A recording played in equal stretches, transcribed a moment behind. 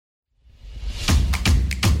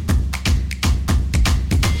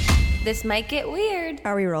This might get weird.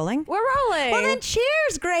 Are we rolling? We're rolling. Well, then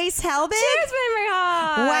cheers, Grace Helbig. Cheers, Memory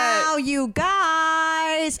Heart. Wow, you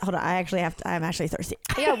guys. Hold on, I'm actually thirsty.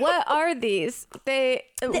 Yeah, what are these? They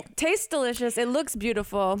taste delicious. It looks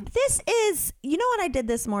beautiful. This is, you know what I did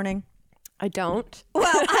this morning? I don't.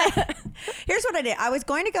 Well, here's what I did. I was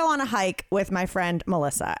going to go on a hike with my friend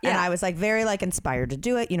Melissa, and I was like very like inspired to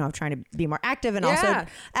do it. You know, I'm trying to be more active and also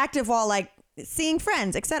active while like seeing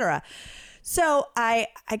friends, etc. So I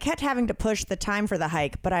kept having to push the time for the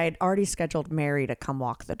hike, but I had already scheduled Mary to come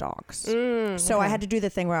walk the dogs. So I had to do the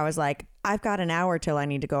thing where I was like, I've got an hour till I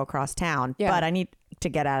need to go across town, but I need to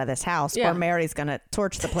get out of this house or Mary's going to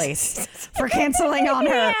torch the place for canceling on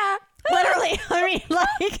her. Literally. I mean,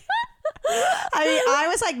 like, I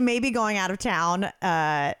was like maybe going out of town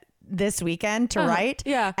this weekend to write.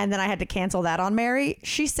 Yeah. And then I had to cancel that on Mary.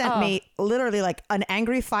 She sent me literally like an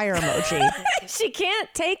angry fire emoji. She can't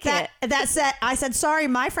take it. That said, I said, sorry,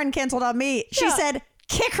 my friend canceled on me. She said,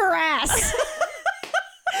 kick her ass.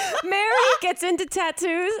 Mary gets into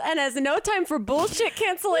tattoos and has no time for bullshit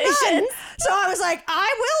cancellations. So I was like,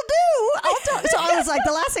 I will do. So I was like,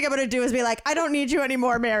 the last thing I'm going to do is be like, I don't need you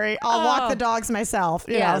anymore, Mary. I'll walk the dogs myself.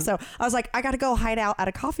 You know? So I was like, I got to go hide out at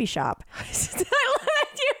a coffee shop. I love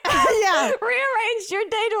you. Rearranged your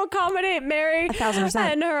day to accommodate Mary 1,000%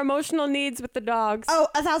 and her emotional needs with the dogs. Oh,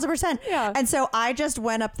 1,000%. Yeah. And so I just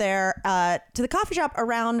went up there to the coffee shop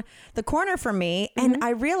around the corner from me, and I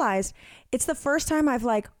realized it's the first time I've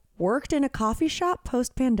like worked in a coffee shop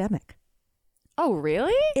post-pandemic. Oh,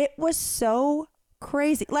 really? It was so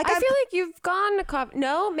crazy. Like I feel like you've gone to coffee.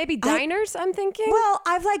 No, maybe diners. I'm thinking. Well,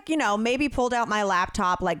 I've like, you know, maybe pulled out my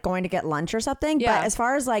laptop, like going to get lunch or something. Yeah. But as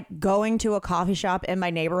far as like going to a coffee shop in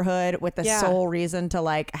my neighborhood with the sole reason to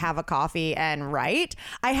like have a coffee and write,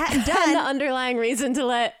 I hadn't done and the underlying reason to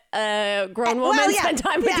let a grown woman spend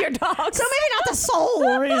time with your dogs. So maybe not the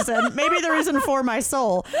sole reason, maybe the reason for my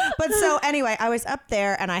soul. But so anyway, I was up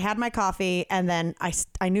there and I had my coffee, and then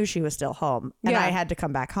I knew she was still home, and I had to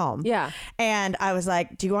come back home. Yeah. And I was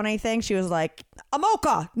like, do you want anything? She was like, a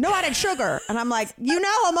mocha, no added sugar. And I'm like, you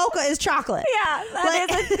know, a mocha is chocolate. Yeah,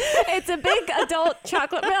 it's a big adult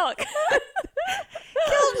chocolate milk.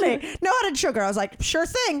 Killed me. No added sugar. I was like, sure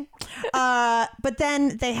thing. But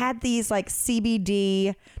then they had these like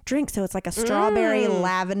CBD drinks. So it's like a strawberry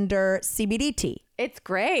lavender CBD tea. It's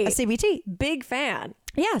great. A CBT. Big fan.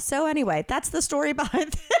 Yeah. So anyway, that's the story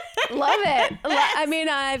behind it. Love it. I mean,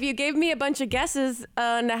 if you gave me a bunch of guesses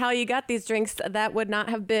on how you got these drinks, that would not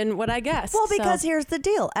have been what I guessed. Well, because here's the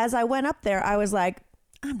deal. As I went up there, I was like,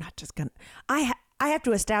 I'm not just going to, I have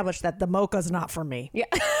to establish that the mocha's not for me. Yeah.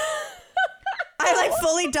 I like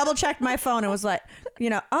fully double checked my phone and was like, you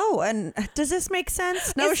know, and does this make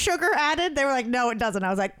sense? No sugar added? They were like, no, it doesn't. I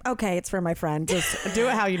was like, okay, it's for my friend. Just do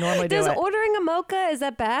it how you normally do it. Does ordering a mocha, is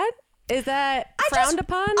that bad? Is that frowned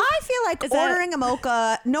upon? I feel like ordering a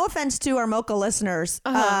mocha, no offense to our mocha listeners,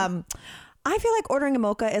 I feel like ordering a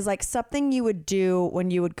mocha is like something you would do when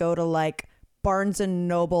you would go to like Barnes and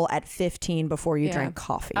Noble at 15 before you drank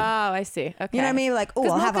coffee. Oh, I see. Okay. You know what I mean? Like, oh,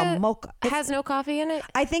 I'll have a mocha. It has no coffee in it?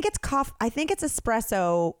 I think it's I think it's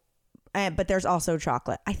espresso, but there's also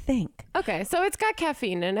chocolate, I think. Okay, so it's got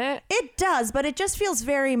caffeine in it. It does, but it just feels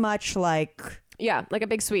very much like... Yeah, like a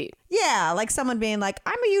big sweet. Yeah, like someone being like,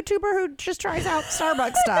 I'm a YouTuber who just tries out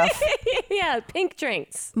Starbucks stuff. Yeah, pink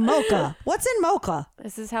drinks. Mocha. What's in mocha?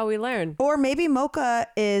 This is how we learn. Or maybe mocha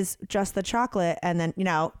is just the chocolate and then, you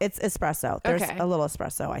know, it's espresso. There's a little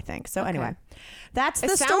espresso, I think. So anyway, that's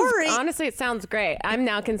the story. Honestly, it sounds great. I'm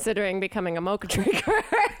now considering becoming a mocha drinker.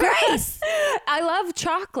 Grace! I love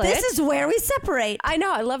chocolate. This is where we separate. I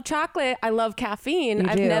know. I love chocolate. I love caffeine.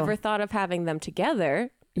 I've never thought of having them together.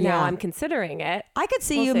 Now I'm considering it. I could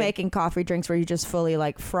see you making coffee drinks where you just fully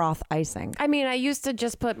like froth icing. I mean, I used to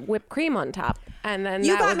just put whipped cream on top, and then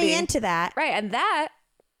you got me into that, right? And that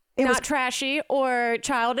was trashy or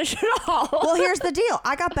childish at all. Well, here's the deal.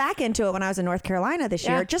 I got back into it when I was in North Carolina this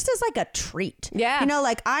year, just as like a treat. Yeah, you know,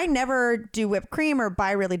 like I never do whipped cream or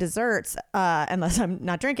buy really desserts unless I'm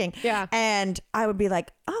not drinking. Yeah, and I would be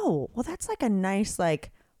like, oh, well, that's like a nice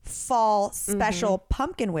like fall special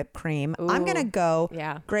pumpkin whipped cream. Ooh, I'm gonna go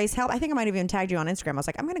Grace Helbig. I think I might have even tagged you on Instagram. I was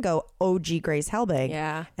like, I'm gonna go OG Grace Helbig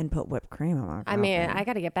and put whipped cream on my coffee. I mean, I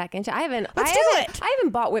gotta get back into it. I haven't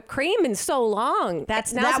bought whipped cream in so long.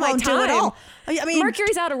 Now's my time. Do it all. I mean,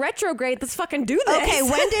 Mercury's out of retrograde. Let's fucking do this. Okay,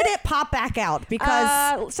 when did it pop back out?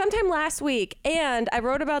 Because sometime last week, and I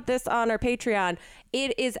wrote about this on our Patreon.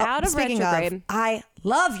 It is out of retrograde. I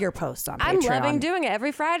love your posts on Patreon. I'm loving doing it.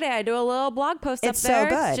 Every Friday I do a little blog post up there.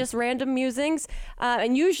 So good. It's just random musings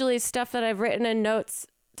and usually stuff that I've written in notes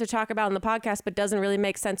to talk about on the podcast, but doesn't really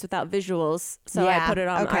make sense without visuals. So I put it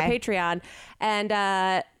on our Patreon.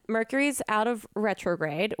 And Mercury's out of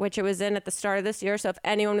retrograde, which it was in at the start of this year. So if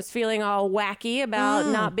anyone was feeling all wacky about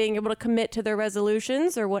not being able to commit to their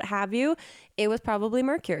resolutions or what have you, it was probably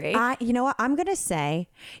Mercury. You know what? I'm going to say,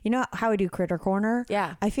 you know how we do Critter Corner?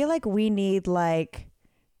 Yeah. I feel like we need like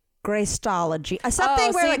Graystology.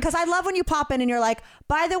 Something where, because I love when you pop in and you're like,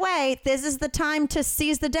 by the way, this is the time to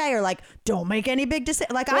seize the day, or like, don't make any big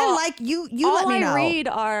decisions. Like, I like you let me know. All I read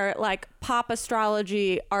are like pop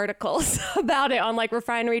astrology articles about it on like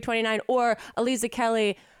Refinery 29 or Aliza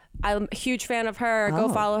Kelly. I'm a huge fan of her. Go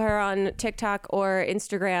follow her on TikTok or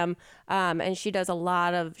Instagram. And she does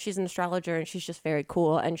she's an astrologer, and she's just very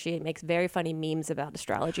cool. And she makes very funny memes about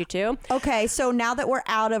astrology too. Okay. So now that we're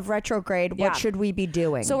out of retrograde, what should we be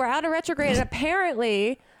doing? So we're out of retrograde. And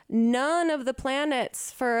apparently none of the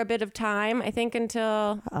planets for a bit of time, I think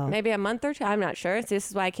until maybe a month or two. I'm not sure. So this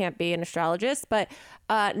is why I can't be an astrologist, but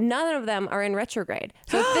none of them are in retrograde.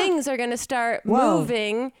 So things are going to start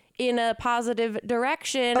moving in a positive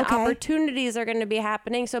direction. Opportunities are going to be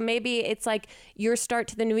happening. So maybe it's like your start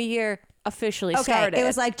to the new year officially started. It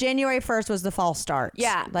was like January 1st was the fall start.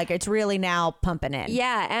 Yeah. Like it's really now pumping in.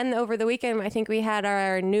 Yeah. And over the weekend, I think we had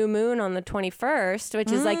our new moon on the 21st,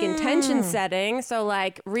 which is like intention setting. So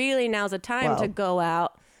like really now's the time to go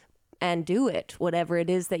out and do it. Whatever it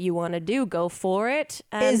is that you want to do, go for it.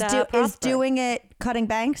 And, is doing it cutting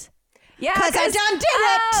bangs? Yeah, because I done did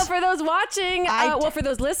it. For those watching, for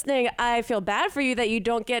those listening, I feel bad for you that you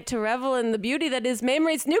don't get to revel in the beauty that is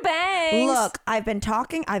Mamrie's new bangs. Look, I've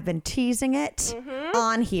been teasing it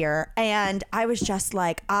on here, and I was just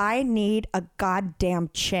like, I need a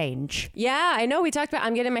goddamn change. Yeah, I know. We talked about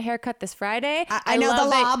I'm getting my hair cut this Friday. I know the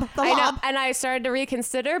lob. And I started to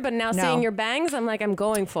reconsider, but now seeing your bangs, I'm like, I'm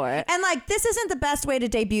going for it. And like, this isn't the best way to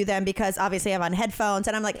debut them because obviously I'm on headphones,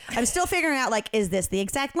 and I'm like, I'm still figuring out like, is this the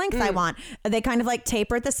exact length I want? They kind of like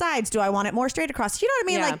taper at the sides. Do I want it more straight across? You know what I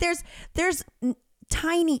mean? Yeah. Like there's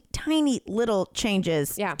tiny little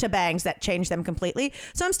changes to bangs that change them completely.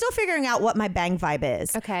 So I'm still figuring out what my bang vibe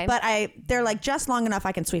is. Okay. But they're like just long enough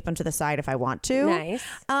I can sweep them to the side if I want to. Nice.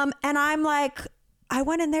 And I'm like, I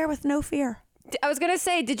went in there with no fear. I was going to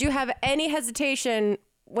say, did you have any hesitation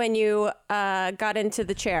when you got into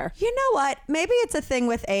the chair? You know what? Maybe it's a thing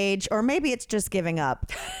with age, or maybe it's just giving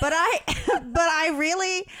up. But I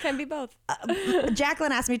really can be both.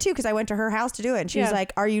 Jacqueline asked me too, because I went to her house to do it, and she was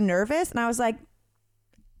like, "Are you nervous?" And I was like,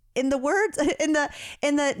 in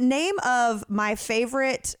the name of my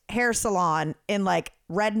favorite hair salon in like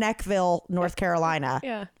Redneckville, North Carolina.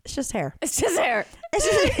 Yeah, it's just hair. It's just hair.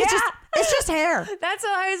 It's just hair. That's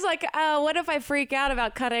why I was like, what if I freak out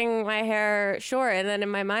about cutting my hair short? And then in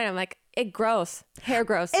my mind, I'm like, it grows. Hair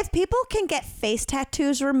grows. If people can get face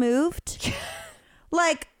tattoos removed,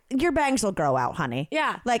 like your bangs will grow out, honey.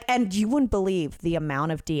 Yeah. Like, and you wouldn't believe the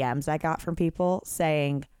amount of DMs I got from people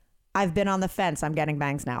saying, I've been on the fence. I'm getting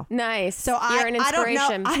bangs now. Nice. So you're an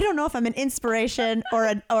inspiration. I don't know if I'm an inspiration or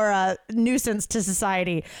a nuisance to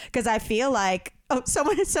society, because I feel like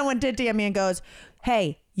someone did DM me and goes,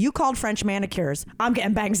 "Hey, you called French manicures. I'm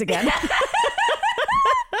getting bangs again."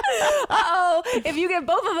 Uh-oh. If you get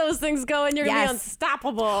both of those things going, you're going to be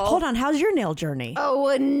unstoppable. Hold on. How's your nail journey? Oh,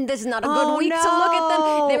 and this is not a good week to look at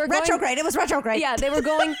them. They were retrograde. It was retrograde. Yeah, they were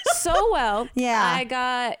going so well. Yeah. I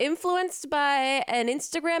got influenced by an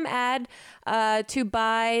Instagram ad to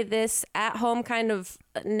buy this at-home kind of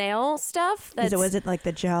nail stuff. Was it like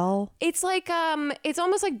the gel? It's like, it's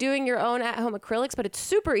almost like doing your own at-home acrylics, but it's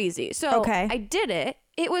super easy. So I did it.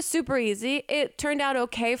 It was super easy. It turned out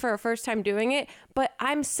okay for a first time doing it, but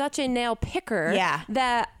I'm such a nail picker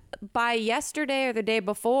that by yesterday or the day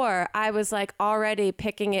before, I was like already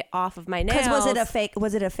picking it off of my nails. Because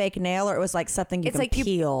was it a fake nail, or it was like something you can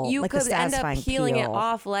peel? You like could end up peeling it peel.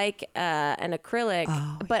 off like an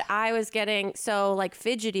acrylic, but I was getting so like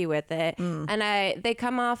fidgety with it, and they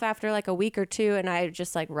come off after like a week or two, and I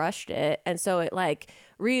just like rushed it, and so it like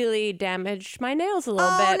really damaged my nails a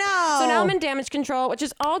little bit. No. So now I'm in damage control, which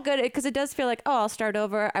is all good because it does feel like, I'll start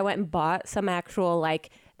over. I went and bought some actual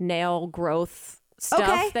like nail growth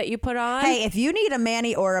stuff that you put on. Hey, if you need a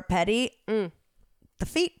mani or a pedi, the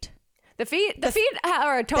feet. The feet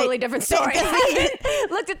are a totally different story. I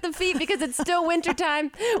haven't looked at the feet because it's still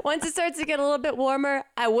wintertime. Once it starts to get a little bit warmer,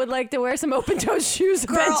 I would like to wear some open-toed shoes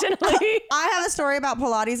eventually. I have a story about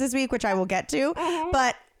Pilates this week, which I will get to.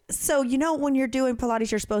 But so, when you're doing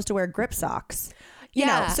Pilates, you're supposed to wear grip socks. You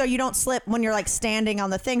know, so you don't slip when you're like standing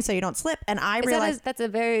on the thing, so you don't slip. And I realized that's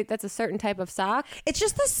a certain type of sock. It's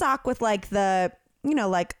just the sock with like the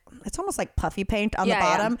like it's almost like puffy paint on the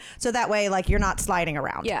bottom. So that way, like, you're not sliding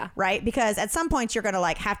around. Yeah. Right. Because at some points you're going to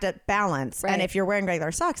like have to balance. Right. And if you're wearing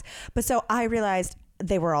regular socks. But so I realized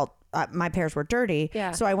they were all, my pairs were dirty.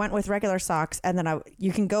 Yeah. So I went with regular socks, and then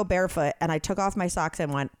you can go barefoot, and I took off my socks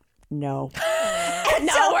and went, no.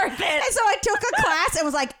 Not worth it. And so I took a class and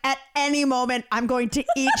was like, at any moment, I'm going to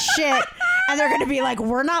eat shit. And they're going to be like,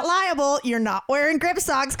 we're not liable. You're not wearing grip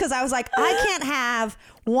socks. Because I was like, I can't have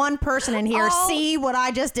one person in here see what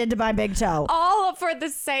I just did to my big toe. All for the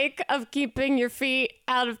sake of keeping your feet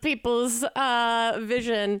out of people's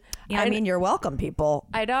vision. Yeah, I mean, you're welcome, people.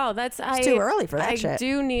 I know. It's too early for that shit. I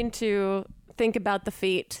do need to think about the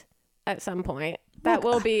feet at some point. That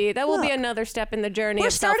will be another step in the journey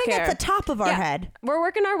of self-care. We're starting at the top of our head. We're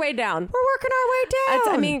working our way down.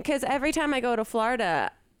 Because every time I go to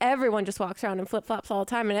Florida, everyone just walks around in flip-flops all the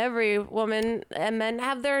time, and every woman and men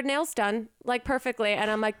have their nails done like perfectly,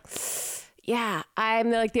 and I'm like, yeah,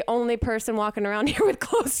 I'm like the only person walking around here with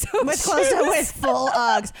closed-toe with full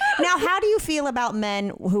Uggs. Now, how do you feel about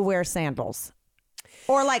men who wear sandals?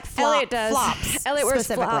 Or like Elliot does. Flops. Elliot wears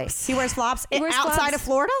flops. He wears flops outside of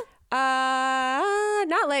Florida?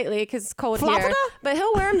 Not lately because it's cold here. But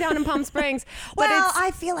he'll wear them down in Palm Springs. Well,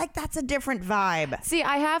 I feel like that's a different vibe. See,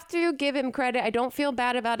 I have to give him credit. I don't feel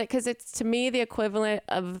bad about it because it's, to me, the equivalent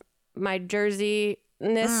of my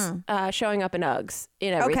Jersey-ness showing up in Uggs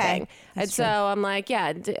in everything. Okay. And so I'm like,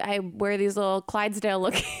 yeah, I wear these little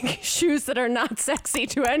Clydesdale-looking shoes that are not sexy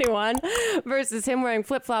to anyone versus him wearing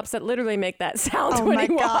flip-flops that literally make that sound when he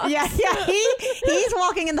walks. Yeah. He's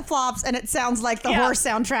walking in the flops, and it sounds like the horse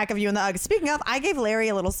soundtrack of you in the Uggs. Speaking of, I gave Larry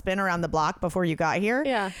a little spin around the block before you got here.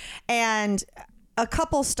 Yeah. And a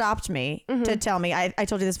couple stopped me to tell me, I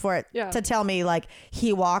told you this before, to tell me like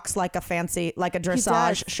he walks like a fancy, like a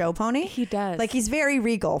dressage show pony. He does. Like he's very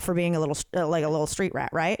regal for being a little street rat,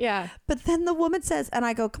 right? Yeah. But then the woman says, and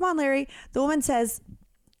I go, come on, Larry. The woman says,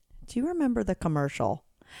 do you remember the commercial?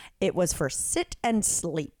 It was for Sit and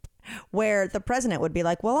Sleep, where the president would be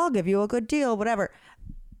like, well, I'll give you a good deal, whatever.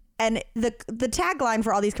 And the tagline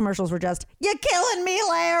for all these commercials were just, you're killing me,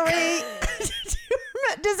 Larry.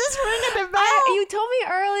 Does this ring a bell? You told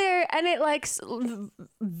me earlier, and it like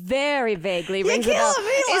very vaguely rings a bell.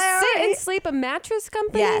 Is Sit and Sleep a mattress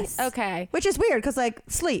company? Yes. Okay. Which is weird because like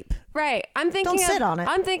sleep. Right. Don't sit on it.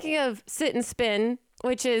 I'm thinking of Sit and Spin,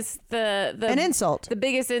 which is an insult. The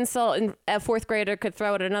biggest insult a fourth grader could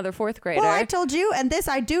throw at another fourth grader. Well, I told you, and this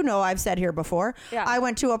I do know I've said here before. Yeah. I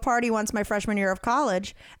went to a party once my freshman year of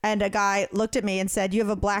college, and a guy looked at me and said, you have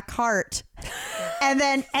a black heart. and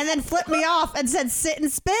then flipped me off and said, sit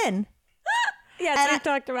and spin. Yes, we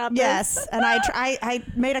talked about this. Yes, and I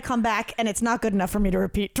made a comeback, and it's not good enough for me to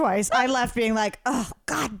repeat twice. I left being like, oh,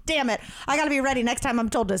 God damn it. I got to be ready next time I'm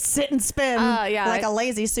told to sit and spin like a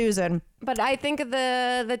lazy Susan. But I think of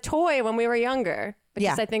the toy when we were younger. Which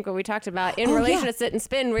is, I think, what we talked about in relation to Sit and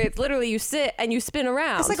Spin, where it's literally you sit and you spin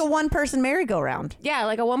around. It's like a one-person merry-go-round. Yeah,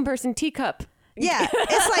 like a one-person teacup. Yeah,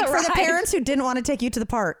 it's like for the parents who didn't want to take you to the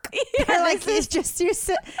park. Yeah, like it's just you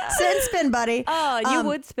sit and spin, buddy. Oh, you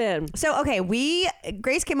would spin. So okay,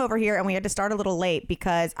 Grace came over here and we had to start a little late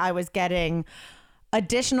because I was getting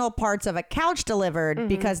additional parts of a couch delivered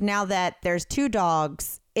because now that there's 2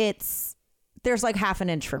 dogs, there's like half an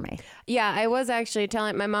inch for me. Yeah, I was actually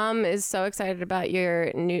telling my mom is so excited about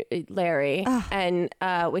your new Larry and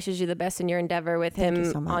wishes you the best in your endeavor with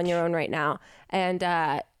him on your own right now. And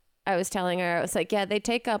I was telling her, I was like, yeah, they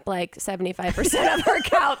take up like 75% of her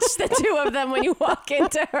couch, the 2 of them, when you walk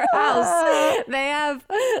into her house. They have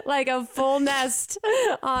like a full nest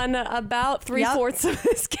on about 3/4 of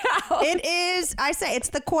this couch. It is, I say, it's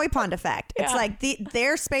the koi pond effect. It's like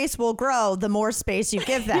their space will grow the more space you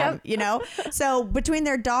give them, you know? So between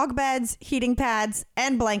their dog beds, heating pads,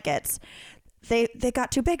 and blankets, they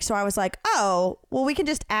got too big. So I was like, oh, well, we can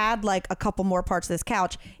just add like a couple more parts of this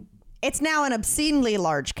couch. It's now an obscenely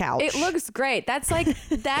large couch. It looks great. That's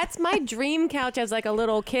my dream couch as like a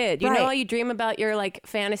little kid. You know how you dream about your like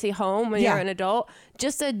fantasy home when you're an adult?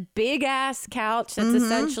 Just a big ass couch that's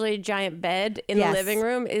essentially a giant bed in the living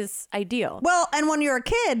room is ideal. Well, and when you're a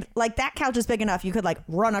kid, like that couch is big enough you could like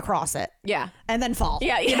run across it. Yeah. And then fall.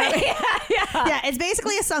 Yeah. You know? Yeah. Yeah, it's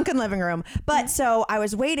basically a sunken living room. But so I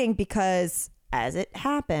was waiting because as it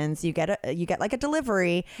happens, you get like a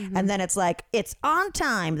delivery, and then it's like it's on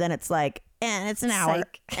time. Then it's like, and it's an hour,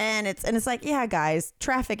 and it's like, yeah, guys,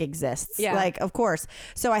 traffic exists. Yeah, like of course.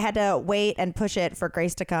 So I had to wait and push it for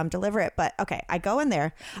Grace to come deliver it. But okay, I go in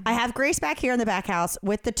there. I have Grace back here in the back house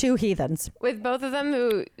with the 2 heathens, with both of them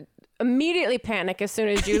who immediately panic as soon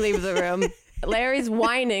as you leave the room. Larry's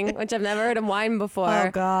whining, which I've never heard him whine before. Oh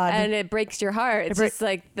God! And it breaks your heart. It's just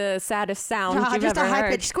like the saddest sound you've just ever a heard.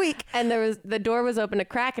 high pitched squeak. And the door was open a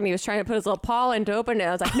crack, and he was trying to put his little paw in to open it.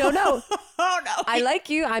 I was like, no. Oh no! I like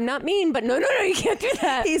you. I'm not mean, but no, you can't do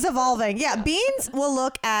that. He's evolving. Yeah, Beans will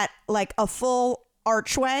look at like a full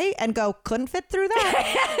archway and go, couldn't fit through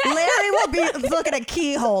that. Larry will be look at a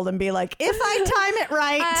keyhole and be like, if I time it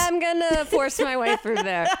right, I'm gonna force my way through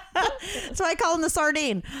there. So I call him the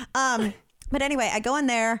sardine. But anyway, I go in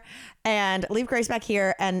there and leave Grace back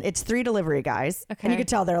here, and it's 3 delivery guys. Okay. And you could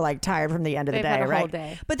tell they're like tired from the end of the day, had a right? whole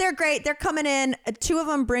day. But they're great. They're coming in. 2 of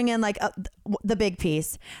them bring in like the big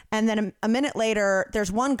piece. And then a minute later,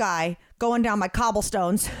 there's one guy going down my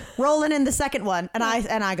cobblestones, rolling in the second one. And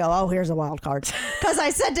I go, oh, here's a wild card. Because I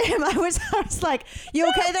said to him, I was like, you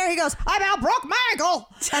okay there? He goes, I about broke my ankle.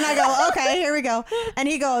 And I go, okay, here we go. And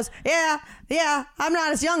he goes, yeah, I'm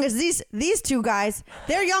not as young as these 2 guys.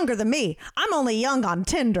 They're younger than me. I'm only young on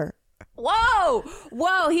Tinder. Whoa.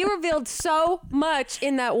 He revealed so much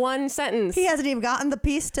in that one sentence. He hasn't even gotten the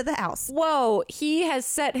piece to the house. Whoa. He has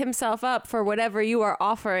set himself up for whatever you are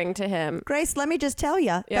offering to him. Grace, let me just tell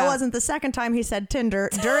you, that wasn't the second time he said Tinder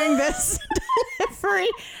during this delivery.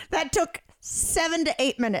 That took 7 to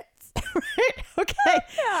 8 minutes. Right? Okay.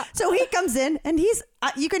 Yeah. So he comes in and he's,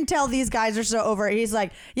 you can tell these guys are so over it. He's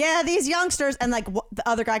like, yeah, these youngsters. And like the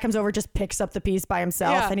other guy comes over, just picks up the piece by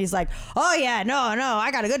himself. Yeah. And he's like, oh yeah, no, I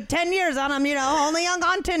got a good 10 years on him, only young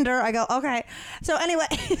on Tinder. I go, okay. So anyway,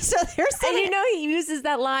 so they're saying. And he uses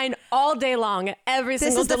that line all day long at every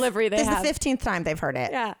single delivery they have. This is the 15th time they've heard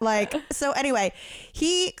it. Yeah. Like, so anyway,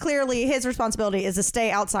 he clearly, his responsibility is to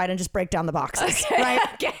stay outside and just break down the boxes. Okay. Right?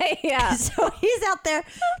 Okay. Yeah. So he's out there,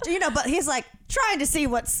 but he's like trying to see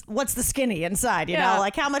what's the skinny inside, you know,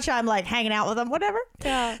 like how much I'm like hanging out with him, whatever.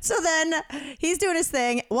 Yeah. So then he's doing his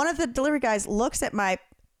thing. One of the delivery guys looks at my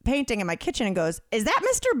painting in my kitchen and goes, is that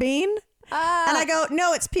Mr. Bean? And I go,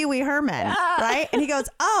 no, it's Pee Wee Herman. Right? And he goes,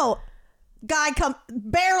 oh, guy come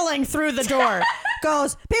barreling through the door,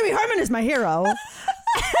 goes, Pee Wee Herman is my hero. And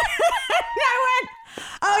I went,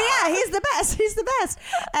 oh yeah, he's the best.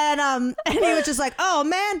 And he was just like, oh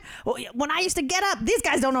man, when I used to get up, these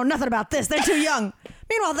guys don't know nothing about this. They're too young.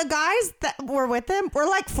 Meanwhile, the guys that were with him were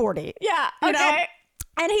like 40. Yeah. You know?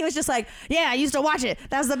 And he was just like, yeah, I used to watch it.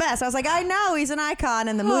 That was the best. I was like, I know, he's an icon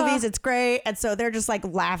in the movies. It's great. And so they're just like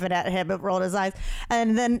laughing at him and rolled his eyes.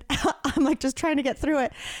 And then I'm like just trying to get through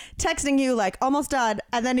it, texting you like almost done.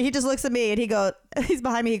 And then he just looks at me and he's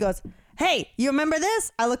behind me. He goes, hey, you remember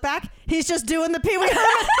this? I look back. He's just doing the Pee Wee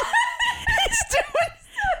Herman. He's doing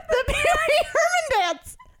the Pee Wee Herman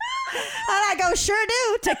dance. And I go, sure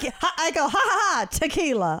do. I go, ha ha ha,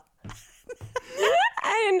 tequila.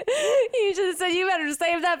 And he just said, you better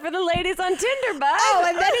save that for the ladies on Tinder, bud. Oh,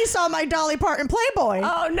 and then he saw my Dolly Parton Playboy.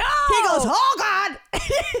 Oh, no. He goes, oh, God.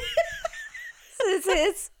 This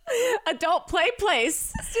is adult play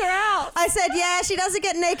place. You're out. I said, yeah, she doesn't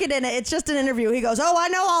get naked in it. It's just an interview. He goes, oh, I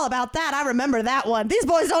know all about that. I remember that one. These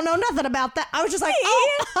boys don't know nothing about that. I was just like,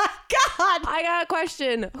 oh, my God. I got a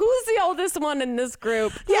question. Who's the oldest one in this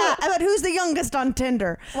group? Yeah, but who's the youngest on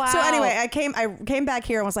Tinder? Wow. So anyway, I came back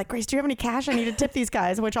here and was like, Grace, do you have any cash? I need to tip these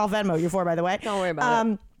guys, which I'll Venmo you for, by the way. Don't worry about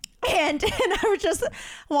it. And I was just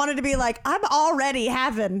wanted to be like, I'm already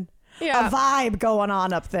having a vibe going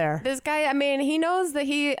on up there. This guy, I mean, he knows that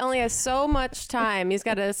he only has so much time. He's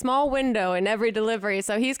got a small window in every delivery,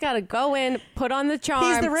 so he's got to go in, put on the charm,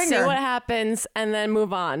 He's the ringer. see what happens, and then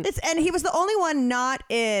move on. And he was the only one not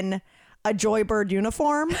in a Joybird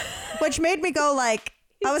uniform, which made me go like,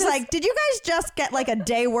 I was like, did you guys just get like a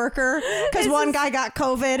day worker? Because one guy got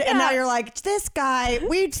COVID and now you're like, this guy,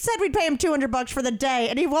 we said we'd pay him $200 for the day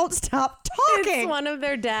and he won't stop talking. It's one of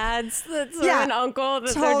their dads that's an uncle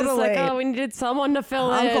that totally. They're just like, oh, we needed someone to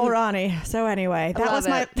fill in. Uncle Ronnie. So anyway, that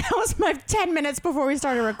was my 10 minutes before we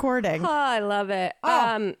started recording. Oh, I love it.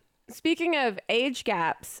 Speaking of age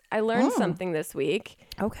gaps, I learned something this week.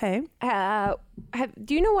 Okay.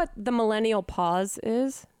 Do you know what the millennial pause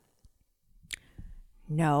is?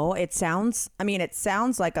 No, it sounds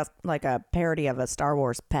like a parody of a Star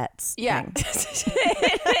Wars Pets thing.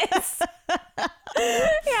 It is.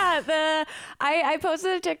 I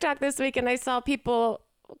posted a TikTok this week and I saw people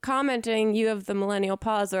commenting, you have the millennial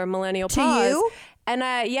pause or a millennial pause. To you? And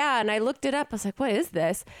I looked it up. I was like, what is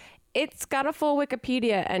this? It's got a full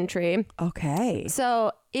Wikipedia entry. Okay.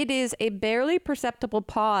 So it is a barely perceptible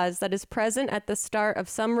pause that is present at the start of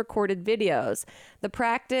some recorded videos. The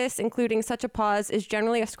practice, including such a pause, is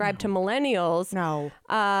generally ascribed to millennials.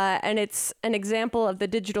 And it's an example of the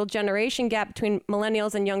digital generation gap between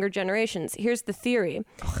millennials and younger generations. Here's the theory.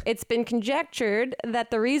 It's been conjectured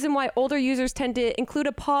that the reason why older users tend to include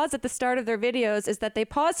a pause at the start of their videos is that they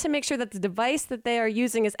pause to make sure that the device that they are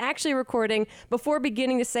using is actually recording before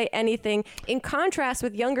beginning to say anything, in contrast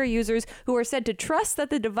with younger users who are said to trust that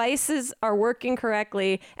the devices are working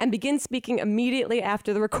correctly and begin speaking immediately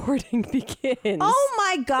after the recording begins. Oh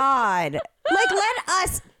my God. Like, let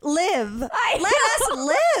us live. Let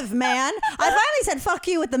us live, man. I finally said fuck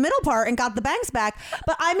you with the middle part and got the bangs back.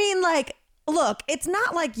 But I mean, like, look, it's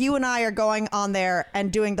not like you and I are going on there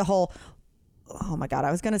and doing the whole, oh my God,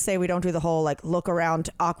 I was going to say we don't do the whole like look around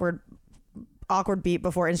awkward beat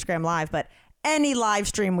before Instagram Live, but any live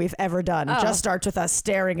stream we've ever done just starts with us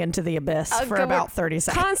staring into the abyss for about 30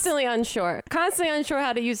 seconds. Constantly unsure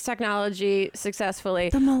how to use technology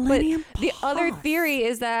successfully. The millennium pause. The other theory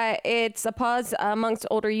is that it's a pause amongst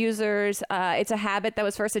older users. It's a habit that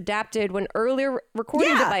was first adapted when earlier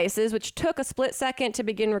recording devices, which took a split second to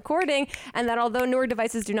begin recording, and that although newer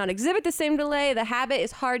devices do not exhibit the same delay, the habit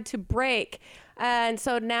is hard to break. And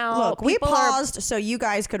so now look, we paused so you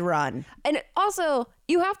guys could run. And also,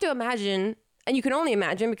 you have to imagine, and you can only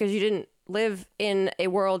imagine because you didn't live in a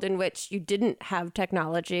world in which you didn't have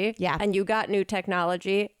technology. Yeah. And you got new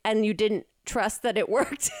technology and you didn't trust that it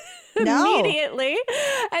worked immediately.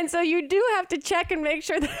 And so you do have to check and make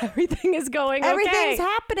sure that everything is going Everything's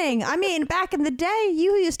happening. I mean, back in the day,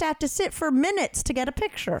 you used to have to sit for minutes to get a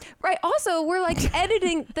picture. Right. Also, we're like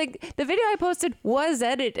editing. The video I posted was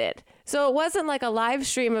edited. So it wasn't like a live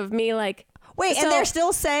stream of me like, wait, and they're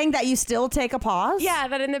still saying that you still take a pause? Yeah,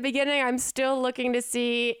 that in the beginning, I'm still looking to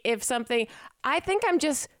see if something... I think I'm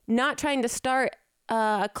just not trying to start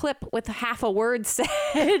a clip with half a word said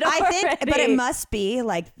I think, but it must be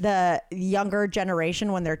like the younger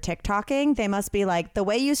generation when they're TikToking, they must be like, the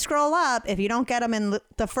way you scroll up, if you don't get them in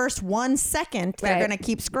the first 1 second, they're going to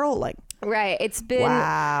keep scrolling. Right. It's been...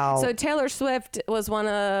 Wow. So Taylor Swift was one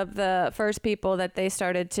of the first people that they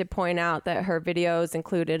started to point out that her videos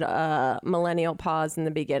included a millennial pause in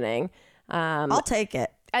the beginning. I'll take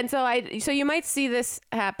it. And so you might see this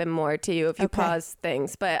happen more to you if you pause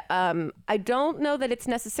things, but I don't know that it's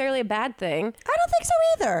necessarily a bad thing. I don't think so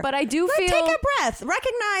either. But I do feel... Take a breath.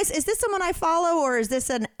 Recognize, is this someone I follow or is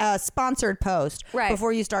this a sponsored post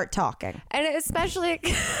before you start talking? And especially...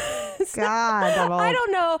 God, I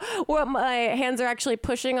don't know what my hands are actually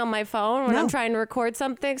pushing on my phone when I'm trying to record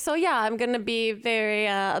something. So yeah, I'm going to be very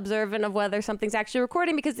observant of whether something's actually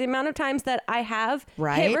recording, because the amount of times that I have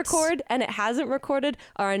hit record and it hasn't recorded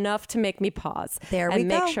are enough to make me pause and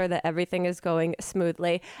make sure that everything is going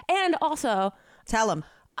smoothly. And also, tell them.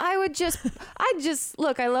 I just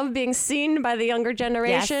look, I love being seen by the younger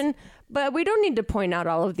generation, but we don't need to point out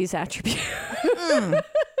all of these attributes.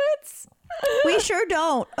 We sure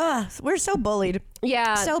don't. We're so bullied.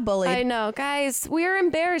 Yeah. So bullied. I know. Guys, we are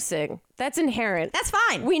embarrassing. That's inherent. That's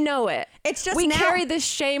fine. We know it. It's just we carry this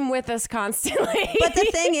shame with us constantly. But the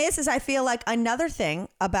thing is I feel like another thing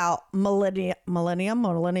about millennial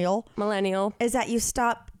is that you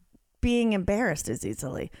stop being embarrassed as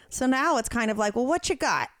easily. So now it's kind of like, well, what you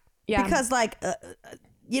got? Yeah. Because like...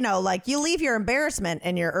 like you leave your embarrassment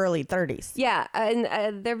in your early 30s. Yeah.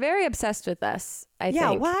 And they're very obsessed with us, I think.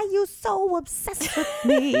 Yeah. Why are you so obsessed with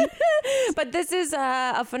me? But this is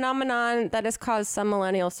a phenomenon that has caused some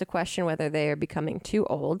millennials to question whether they are becoming too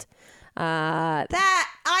old. Those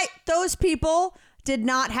people did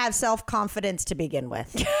not have self-confidence to begin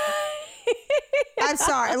with. I'm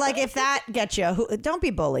sorry. Like, if that gets you, don't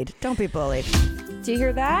be bullied. Don't be bullied. Do you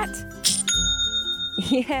hear that?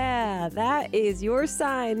 Yeah, that is your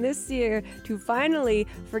sign this year to finally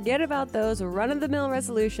forget about those run-of-the-mill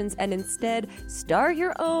resolutions and instead start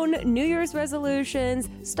your own New Year's resolutions.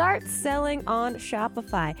 Start selling on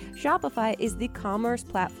Shopify. Shopify is the commerce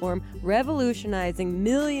platform revolutionizing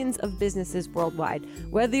millions of businesses worldwide.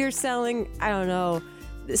 Whether you're selling, I don't know,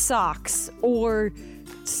 socks or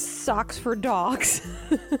socks for dogs.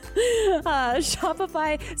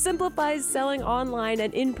 Shopify simplifies selling online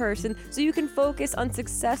and in person so you can focus on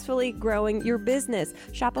successfully growing your business.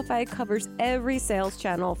 Shopify covers every sales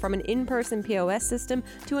channel from an in-person POS system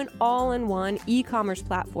to an all-in-one e-commerce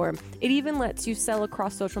platform. It even lets you sell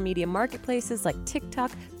across social media marketplaces like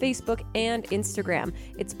TikTok, Facebook, and Instagram.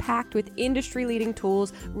 It's packed with industry-leading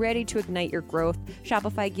tools ready to ignite your growth.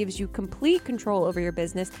 Shopify gives you complete control over your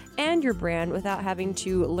business and your brand without having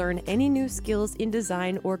to learn learn any new skills in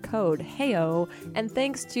design or code. Heyo. And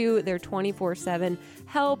thanks to their 24/7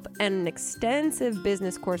 help and an extensive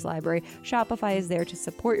business course library, Shopify is there to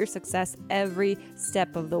support your success every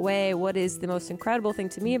step of the way. What is the most incredible thing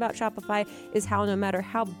to me about Shopify is how no matter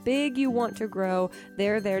how big you want to grow,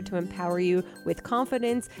 they're there to empower you with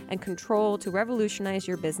confidence and control to revolutionize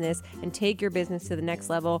your business and take your business to the next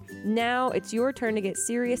level. Now it's your turn to get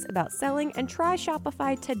serious about selling and try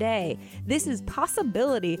Shopify today. This is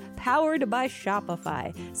Possibility powered by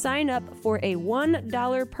Shopify. Sign up for a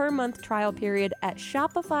 $1 per month trial period at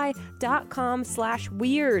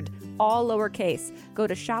shopify.com/weird, all lowercase. Go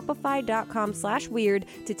to shopify.com/weird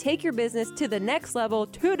to take your business to the next level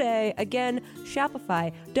today. Again,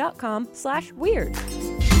 shopify.com/weird.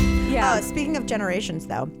 Yeah. Speaking of generations,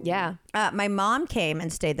 though. Yeah. My mom came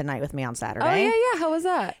and stayed the night with me on Saturday. Oh, yeah. How was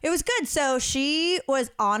that? It was good. So she was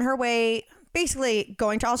on her way, basically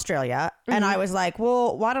going to Australia. And I was like,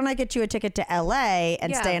 well, why don't I get you a ticket to LA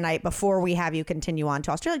and stay a night before we have you continue on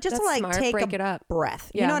to Australia? Just to like smart. take Break a it up. breath.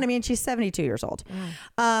 You know what I mean? She's 72 years old.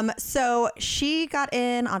 So she got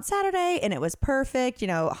in on Saturday and it was perfect. You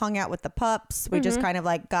know, hung out with the pups. We just kind of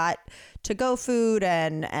like got to-go food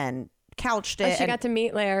and couched it. She got to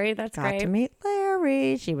meet Larry. That's great. Got to meet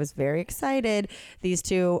Larry. She was very excited. These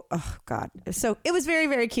two, oh God. So it was very,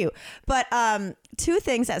 very cute. But two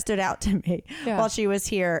things that stood out to me while she was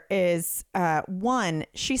here is one,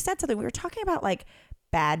 she said something. We were talking about like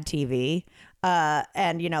bad TV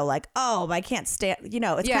and, you know, like, oh, I can't stand, you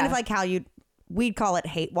know, it's kind of like how we'd call it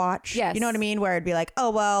hate watch. Yes. You know what I mean? Where it'd be like,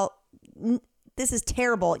 oh, well, this is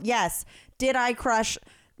terrible. Yes. Did I crush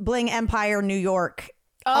Bling Empire New York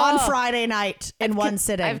on Friday night in one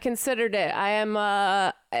sitting? I've considered it. I am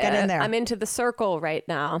get in there. I'm into The Circle right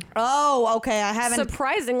now. Oh, okay. I haven't.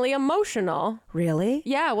 Surprisingly emotional. Really?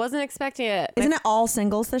 Yeah, I wasn't expecting it. Isn't it all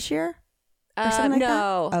singles this year? Or something like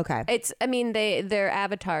no. that? Okay. It's. I mean, their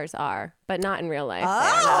avatars are, but not in real life.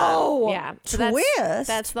 Oh, yeah. So twist.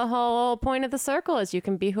 That's the whole point of The Circle is you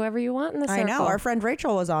can be whoever you want in The Circle. I know. Our friend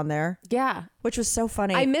Rachel was on there. Yeah. Which was so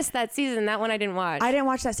funny. I missed that season. That one I didn't watch. I didn't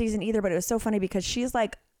watch that season either, but it was so funny because she's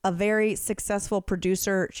like a very successful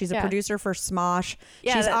producer. She's a producer for Smosh.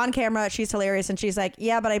 Yeah, she's on camera. She's hilarious. And she's like,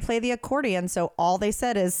 yeah, but I play the accordion. So all they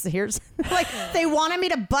said is, here's like, they wanted me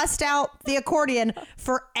to bust out the accordion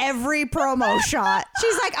for every promo shot.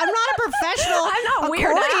 She's like, I'm not a professional I'm not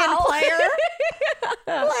accordion player.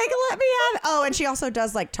 Like, let me have. Oh, and she also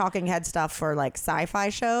does like talking head stuff for like sci-fi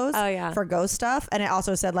shows. Oh, yeah. For ghost stuff. And it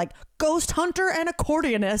also said like ghost hunter and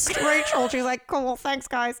accordionist Rachel. She's like, cool, thanks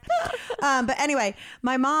guys. But anyway,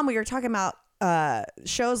 my mom, we were talking about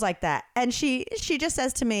shows like that, and she just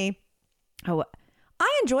says to me, oh,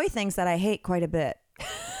 I enjoy things that I hate quite a bit.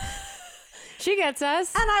 She gets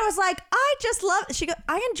us. And I was like, I just love, she goes,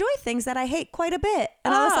 I enjoy things that I hate quite a bit.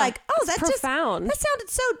 And I was like, oh, that's profound. That sounded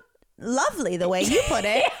so lovely the way you put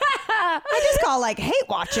it. I just call like hate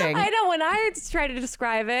watching. I know, when I try to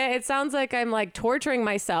describe it, it sounds like I'm like torturing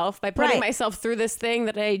myself by putting myself through this thing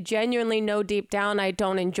that I genuinely know deep down I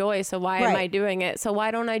don't enjoy. So why am I doing it? So why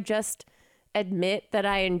don't I just admit that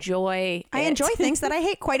I enjoy things that I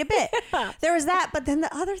hate quite a bit. There was that, but then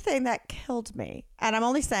the other thing that killed me, and I'm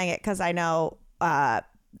only saying it because I know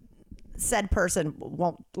said person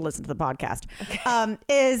won't listen to the podcast.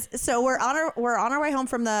 Is so we're on our way home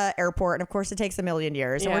from the airport, and of course it takes a million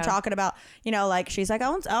years, and we're talking about, you know, like she's like,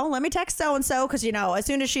 oh let me text so and so, because you know as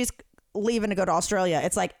soon as she's leaving to go to Australia,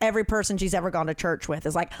 it's like every person she's ever gone to church with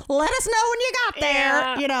is like, let us know when you got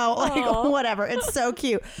there, you know, like whatever. It's so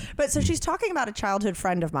cute. But so she's talking about a childhood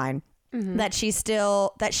friend of mine that she's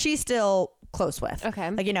still close with.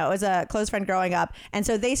 Okay. Like, you know, as a close friend growing up, and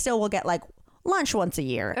so they still will get like lunch once a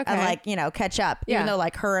year and like, you know, catch up, even though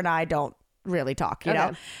like her and I don't really talk, you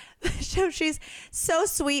know. So she's so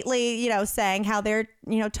sweetly, you know, saying how they're,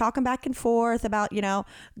 you know, talking back and forth about, you know,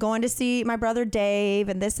 going to see my brother Dave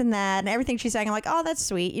and this and that and everything she's saying. I'm like, oh, that's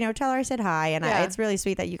sweet. You know, tell her I said hi. And it's really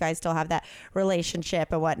sweet that you guys still have that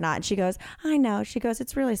relationship and whatnot. And she goes, I know. She goes,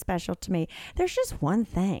 it's really special to me. There's just one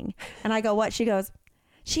thing. And I go, what? She goes,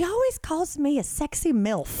 she always calls me a sexy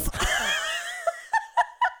MILF.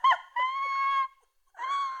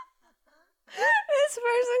 This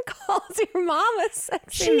person calls your mom a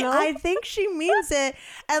sexy MILF? I think she means it.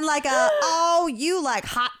 And like oh, you like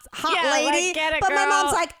hot lady. Like, get it, but girl. my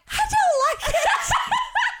mom's like, I don't like it.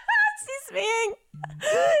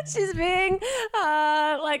 She's being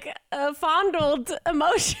like fondled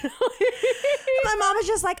emotionally. My mom is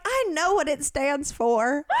just like, I know what it stands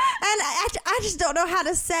for, and I just don't know how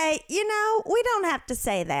to say, you know, we don't have to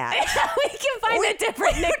say that. We can find a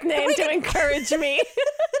different nickname to encourage me.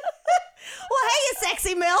 Well, hey, you sexy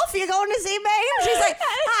sexy MILF? You going to see Babe? She's like,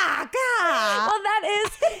 God. Well,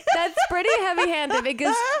 that's pretty heavy-handed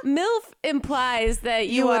because MILF implies that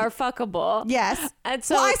you are fuckable. Yes. And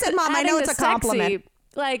so I said, Mom, I know it's a compliment.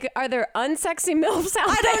 Like, are there unsexy MILFs out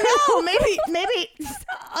there? I don't know. Maybe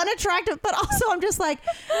unattractive, but also I'm just like,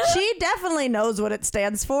 she definitely knows what it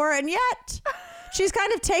stands for, and yet she's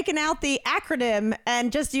kind of taken out the acronym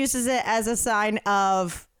and just uses it as a sign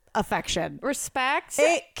of affection. Respect.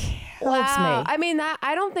 It kills me. I mean,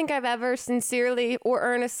 I don't think I've ever sincerely or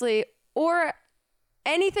earnestly or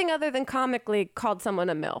anything other than comically called someone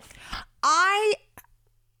a MILF.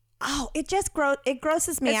 It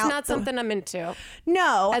grosses me out. It's not something I'm into.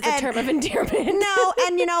 No. As a term of endearment. No,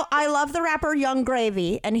 and I love the rapper Young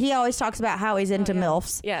Gravy, and he always talks about how he's into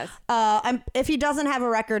MILFs. Yes. If he doesn't have a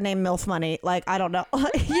record named MILF Money, like, I don't know.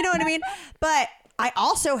 You know what I mean? But I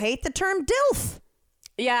also hate the term DILF.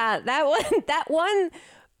 Yeah, that one,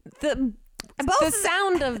 the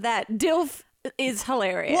sound of that DILF is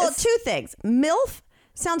hilarious. Well, two things. MILF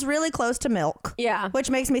sounds really close to milk. Yeah.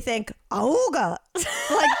 Which makes me think, ooga.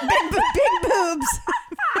 Like big boobs.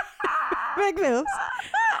 Big boobs.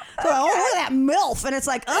 So, look at that MILF. And it's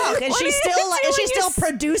like, ugh, is she still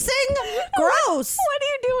producing? Gross. What do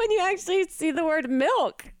you do when you actually see the word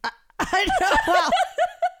milk? I know.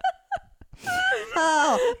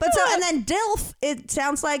 And then DILF, it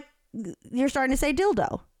sounds like you're starting to say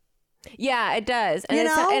dildo. Yeah, it does. And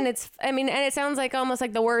it sounds like almost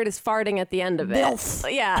like the word is farting at the end of it.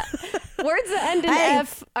 DILF. Yeah. Words that end in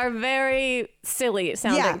F are very silly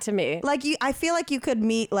sounding to me. Like I feel like you could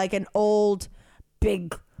meet like an old,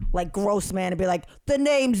 big, like gross man and be like, the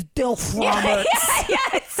name's DILF Roberts. Yeah,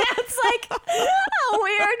 it sounds like a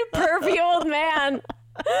weird, pervy old man.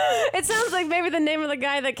 It sounds like maybe the name of the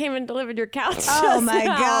guy that came and delivered your couch. Oh my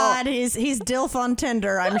God, he's DILF on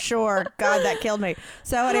Tinder, I'm sure. God, that killed me.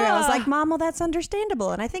 So anyway, I was like, Mom, well, that's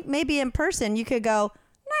understandable. And I think maybe in person you could go,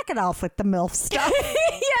 knock it off with the MILF stuff.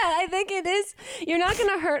 Yeah, I think it is. You're not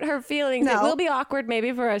going to hurt her feelings. No. It will be awkward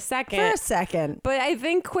maybe for a second. But I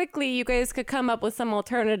think quickly you guys could come up with some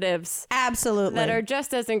alternatives. Absolutely. That are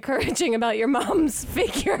just as encouraging about your mom's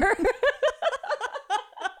figure.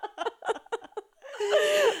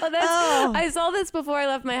 Well, I saw this before I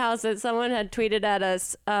left my house that someone had tweeted at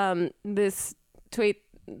us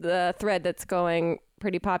the thread that's going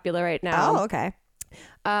pretty popular right now. Oh, okay.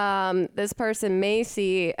 This person,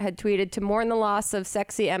 Macy, had tweeted to mourn the loss of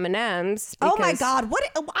sexy M&Ms. Oh my God.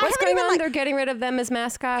 What's going on? They're getting rid of them as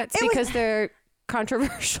mascots because they're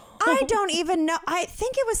controversial. I don't even know. I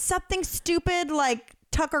think it was something stupid like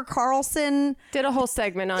Tucker Carlson did a whole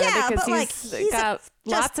segment on it because he's got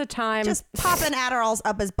lots of time just popping Adderalls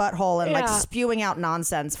up his butthole and like spewing out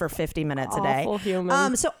nonsense for 50 minutes a day. Awful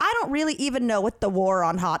human. So I don't really even know what the war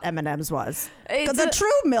on hot M&Ms was. The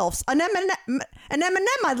true MILFs, an M&M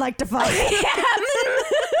I'd like to find.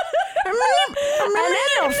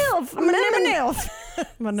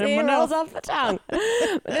 It rolls off the tongue.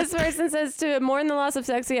 This person says to mourn the loss of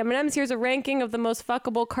sexy M&Ms, here's a ranking of the most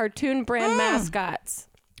fuckable cartoon brand mascots.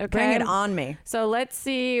 Okay. Bring it on me. So let's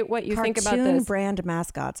see what you think about this. Cartoon brand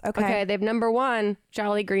mascots. Okay. They have number 1,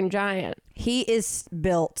 Jolly Green Giant. He is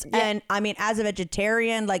built. Yeah. And I mean, as a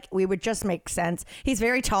vegetarian, like we would just make sense. He's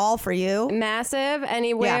very tall for you. Massive. And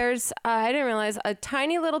he wears, I didn't realize, a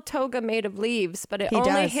tiny little toga made of leaves, but it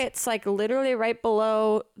only hits like literally right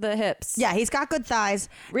below the hips. Yeah, he's got good thighs.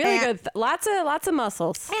 Really good. Lots of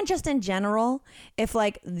muscles. And just in general, if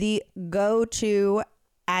like the go-to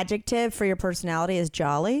adjective for your personality is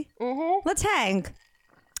jolly, let's hang.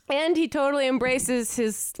 And he totally embraces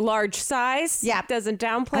his large size. Yeah. Doesn't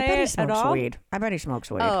downplay it at all. I bet he smokes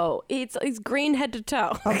weed. Oh, he's green head to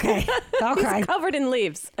toe. Okay. He's covered in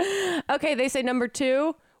leaves. Okay, they say number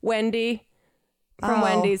 2, Wendy from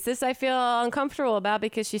Wendy's. This I feel uncomfortable about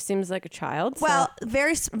because she seems like a child. Well,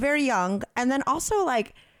 very, very young. And then also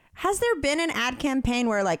like, has there been an ad campaign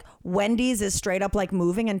where like Wendy's is straight up like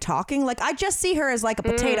moving and talking? Like I just see her as like a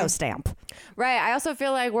potato stamp. Right. I also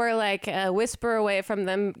feel like we're like a whisper away from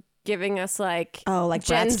them giving us like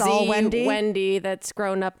Gen Z Wendy that's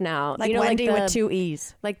grown up now. Like Wendy with 2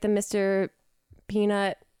 E's. Like the Mr.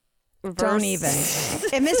 Peanut reverse. Don't even.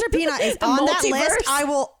 If Mr. Peanut is on that list, I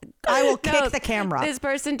will kick the camera. This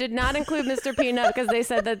person did not include Mr. Peanut because they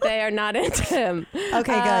said that they are not into him.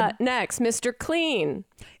 Okay, good. Next, Mr. Clean.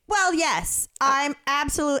 Well, yes, I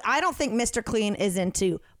don't think Mr. Clean is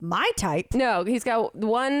into my type. No, he's got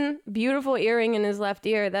one beautiful earring in his left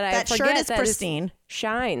ear that forget shirt is pristine.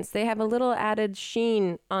 Shines. They have a little added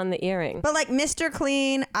sheen on the earring. But like Mr.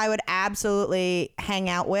 Clean, I would absolutely hang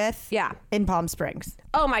out with. Yeah. In Palm Springs.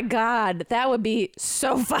 Oh my God, that would be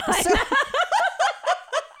so fun.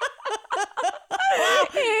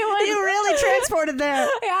 transported there.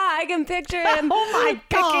 Yeah, I can picture him. Oh my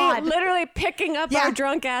God. Literally picking up our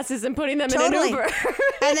drunk asses and putting them in an Uber.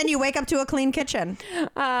 And then you wake up to a clean kitchen.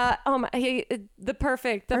 The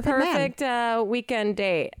perfect weekend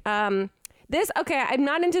date. I'm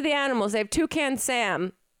not into the animals. They have Toucan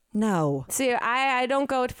Sam. No. See, I don't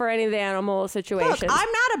go for any of the animal situations. Look, I'm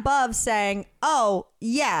not above saying, oh,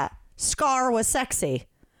 yeah, Scar was sexy.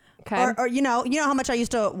 Okay. Or you know how much I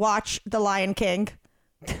used to watch The Lion King?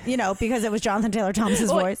 Because it was Jonathan Taylor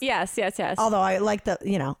Thomas's voice. Yes. Although I like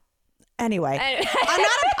anyway.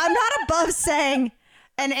 I'm not above saying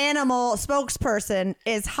an animal spokesperson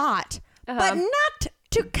is hot, but not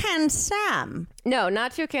Toucan Sam. No,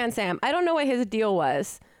 not Toucan Sam. I don't know what his deal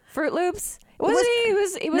was. Fruit Loops? Was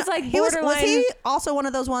he? He was like borderline. Was he also one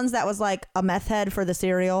of those ones that was like a meth head for the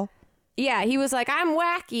cereal? Yeah, he was like, I'm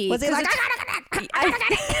wacky. Was he like, I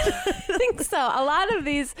think so. A lot of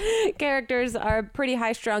these characters are pretty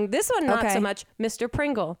high strung. This one, not so much. Mr.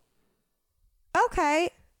 Pringle. Okay.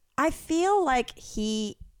 I feel like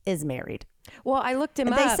he is married. Well, I looked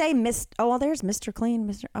him up. They say there's Mr. Clean,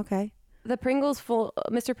 Mr. Okay.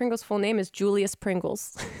 Mr. Pringle's full name is Julius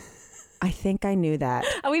Pringles. I think I knew that.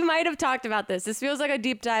 We might have talked about this. This feels like a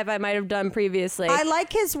deep dive I might have done previously. I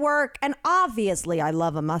like his work, and obviously I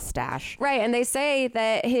love a mustache. Right, and they say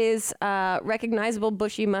that his recognizable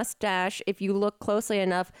bushy mustache, if you look closely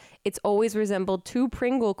enough, it's always resembled two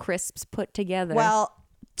Pringle crisps put together. Well,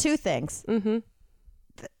 two things. Mm-hmm.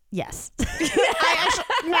 Yes.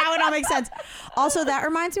 Now it all makes sense. Also, that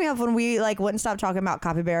reminds me of when we wouldn't stop talking about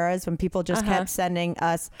capybaras, when people just kept sending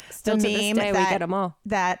us Still the to meme this day, we get them all.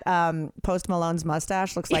 that Post Malone's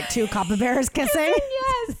mustache looks like two capybaras kissing.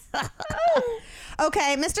 Yes.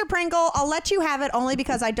 Okay, Mr. Pringle, I'll let you have it only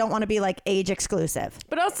because I don't want to be age exclusive.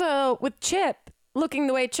 But also with Chip, looking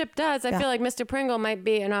the way Chip does, I feel like Mr. Pringle might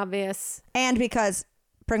be an obvious. And because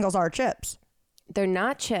Pringles are chips. They're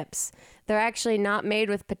not chips. They're actually not made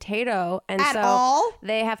with potato, and At so all?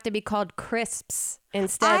 they have to be called crisps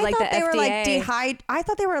instead. I like thought the they FDA. were I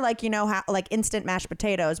thought they were how instant mashed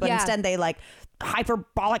potatoes, but instead they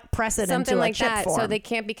hyperbolic press it something into like a chip that. form. So they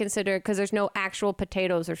can't be considered because there's no actual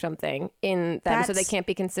potatoes or something in them, so they can't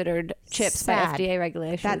be considered chips by FDA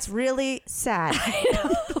regulations. That's really sad.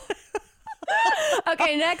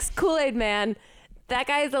 Okay, next Kool-Aid Man. That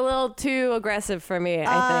guy's a little too aggressive for me,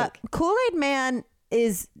 I think. Kool-Aid Man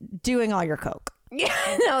is doing all your coke. Yeah,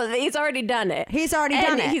 no, he's already done it. He's already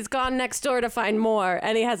done it. He's gone next door to find more,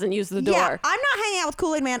 and he hasn't used the door. Yeah, I'm not hanging out with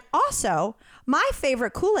Kool-Aid Man. Also, my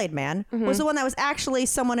favorite Kool-Aid Man was the one that was actually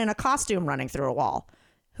someone in a costume running through a wall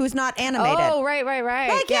who's not animated. Oh, right.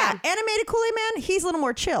 Animated Kool-Aid Man, he's a little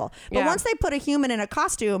more chill. But once they put a human in a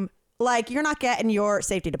costume, you're not getting your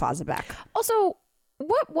safety deposit back. Also,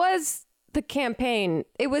 what was the campaign?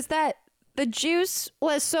 It was that the juice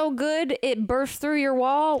was so good it burst through your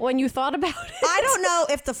wall when you thought about it. I don't know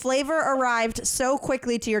if the flavor arrived so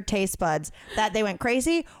quickly to your taste buds that they went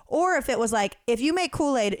crazy, or if it was if you make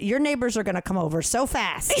Kool-Aid, your neighbors are going to come over so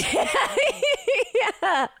fast.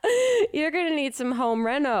 Yeah. You're going to need some home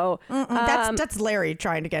reno. That's Larry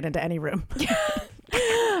trying to get into any room.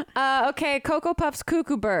 Okay, Cocoa Puffs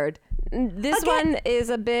Cuckoo Bird. This one is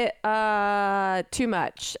a bit too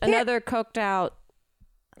much. Another coked out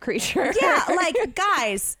creature. Yeah,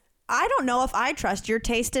 guys, I don't know if I trust your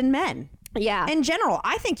taste in men. Yeah. In general,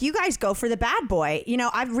 I think you guys go for the bad boy.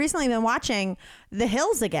 I've recently been watching The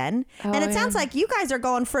Hills again, and it sounds like you guys are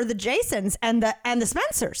going for the Jasons and the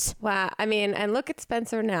Spencers. Wow. I mean, and look at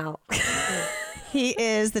Spencer now. He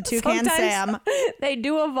is the Toucan Sam. They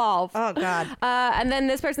do evolve. Oh, God. And then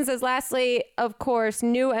this person says, lastly, of course,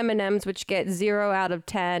 new M&Ms, which get 0 out of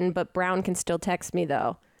 10, but Brown can still text me,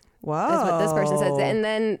 though. Whoa. That's what this person says. And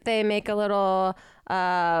then they make a little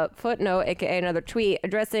footnote, aka another tweet,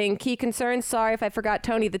 addressing key concerns. Sorry if I forgot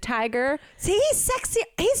Tony the Tiger. See, he's sexy.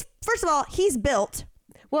 First of all, he's built.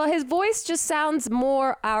 Well, his voice just sounds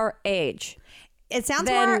more our age. It sounds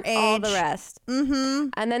than more our age. All the rest. Mm-hmm.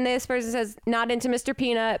 And then this person says, not into Mr.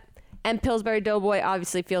 Peanut. And Pillsbury Doughboy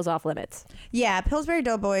obviously feels off limits. Yeah, Pillsbury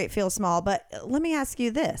Doughboy feels small. But let me ask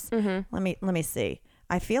you this. Mm-hmm. Let me see.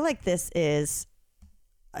 I feel like this is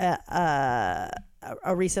a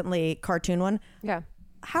recently cartoon one. Yeah.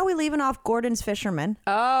 How are we leaving off Gordon's Fisherman?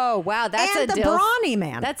 Oh, wow. That's and a the dilf. Brawny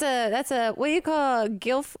Man. That's a what do you call a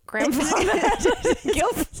gilf grandfather?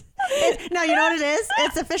 Gilf. No, you know what it is?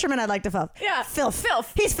 It's a fisherman I'd like to filth. Yeah. Filth.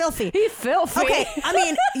 Filth. He's filthy. He's filthy. Okay, I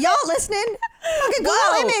mean, y'all listening? Fucking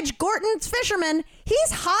Google image Gordon's Fisherman.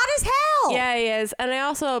 He's hot as hell. Yeah, he is. And I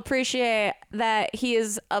also appreciate that he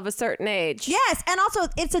is of a certain age. Yes, and also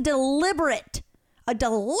it's a deliberate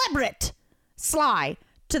sly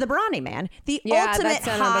to the brawny man, the Yeah, ultimate that's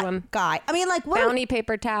another one. hot guy. I mean, like what? Bounty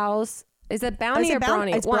paper towels. Is it Bounty Is or it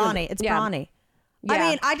Brawny? It's One of Brawny. them. It's Yeah. Brawny. Yeah. I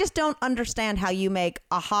mean, I just don't understand how you make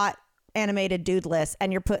a hot animated dude list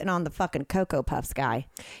and you're putting on the fucking Cocoa Puffs guy.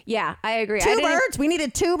 Yeah, I agree. Two birds? We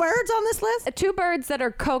needed 2 birds on this list? 2 birds that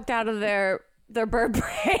are coked out of their bird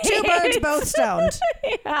brain. 2 birds, both stoned.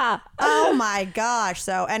 Yeah. Oh my gosh.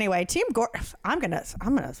 So anyway, Team I'm gonna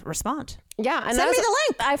respond. Yeah, and Send me the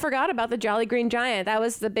link. I forgot about the Jolly Green Giant. That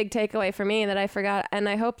was the big takeaway for me that I forgot, and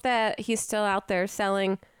I hope that he's still out there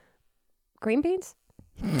selling green beans.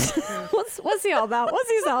 What's he all about? What's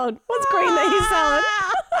he selling? What's green that he's selling?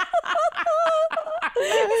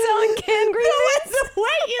 He's selling canned green beans. The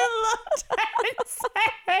way you looked at it and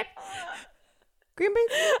said, green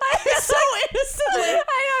beans? So innocently.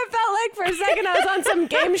 I felt like for a second I was on some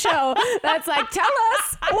game show that's like, tell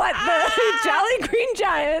us what the Jolly Green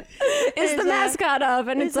Giant is the mascot of,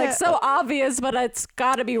 and it's like so obvious, but it's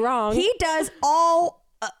got to be wrong. He does all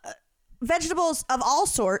vegetables of all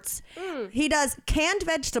sorts. He does canned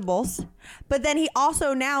vegetables, but then he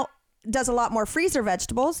also now does a lot more freezer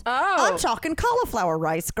vegetables. Oh. I'm talking cauliflower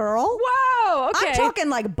rice, girl. Whoa, okay. I'm talking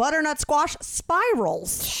like butternut squash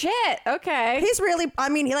spirals. Shit, okay. He's really, I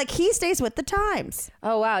mean, he stays with the times.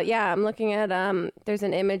 Oh, wow, yeah, I'm looking at, there's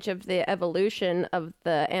an image of the evolution of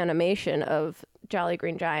the animation of Jolly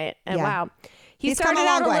Green Giant, and Yeah. wow. He's started come a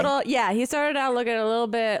long out way. little, yeah, he started out looking a little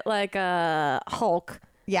bit like a Hulk.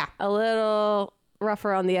 Yeah. A little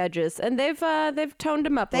rougher on the edges, and they've toned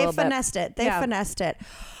him up a little bit. They've finessed it.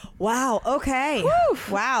 Wow. Okay. Whew.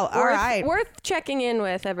 Wow. All right. Worth checking in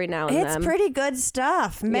with every now and It's then. pretty good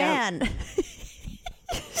stuff, man.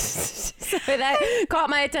 Sorry, that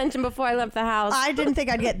caught my attention before I left the house. I didn't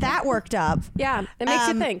think I'd get that worked up. Yeah, it makes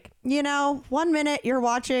you think. You know, 1 minute you're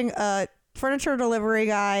watching a furniture delivery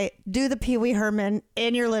guy do the Pee Wee Herman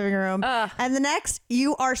in your living room, and the next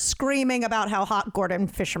you are screaming about how hot Gordon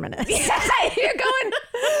Fisherman is. Yeah, you're going.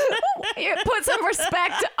 You put some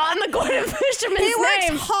respect on the Gordon Fisherman's He works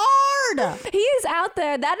name. hard. He is out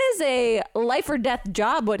there. That is a life or death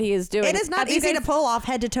job. What he is doing. It is not easy to pull off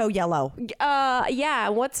head to toe yellow. Yeah.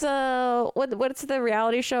 What's the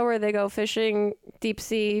reality show where they go fishing, deep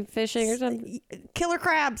sea fishing or something? Killer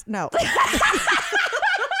crabs. No.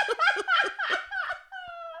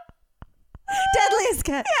 Deadliest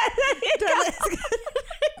cat. Deadliest cat.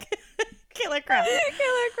 Killer crab.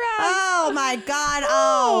 Killer crab. Oh my God.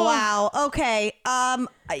 Oh wow. Okay.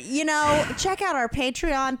 You know, check out our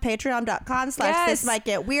Patreon, patreon.com/this might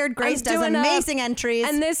get weird. Grace does amazing entries.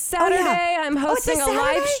 And this Saturday, I'm hosting a live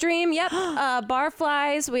Saturday? stream. Yep.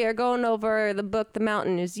 Barflies. We are going over the book, The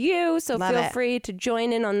Mountain Is You. So Love feel it. free to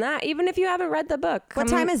join in on that, even if you haven't read the book. What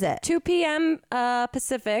time is it? 2 p.m.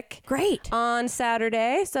 Pacific. Great. On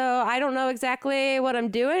Saturday. So I don't know exactly what I'm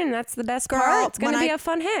doing, and that's the best Girl, part. It's going to when be a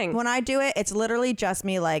fun hang. When I do it, it's literally just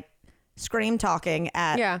me like scream talking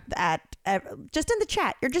at just in the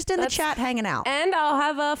chat. You're just in the chat hanging out. And I'll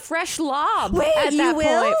have a fresh lob Wait, at you that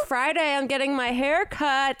will? point. Friday, I'm getting my hair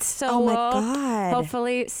cut. So Oh my we'll God.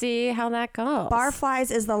 hopefully see how that goes.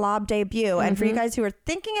 Barflies is the lob debut. And for you guys who are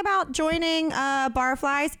thinking about joining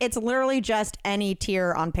Barflies, it's literally just any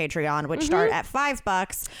tier on Patreon, which start at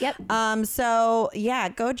 $5. Yep. So yeah,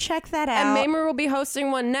 go check that out. And Mamer will be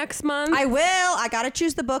hosting one next month. I will. I got to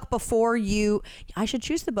choose the book before you. I should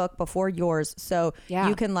choose the book before yours so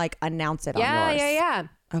you can like announce it on yours. Yeah.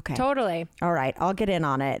 Okay. Totally. All right. I'll get in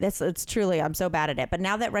on it. It's truly, I'm so bad at it. But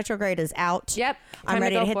now that Retrograde is out, Yep. I'm Time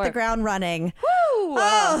ready to go hit for the it. ground running. Woo!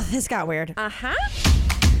 Oh, this got weird. Uh-huh.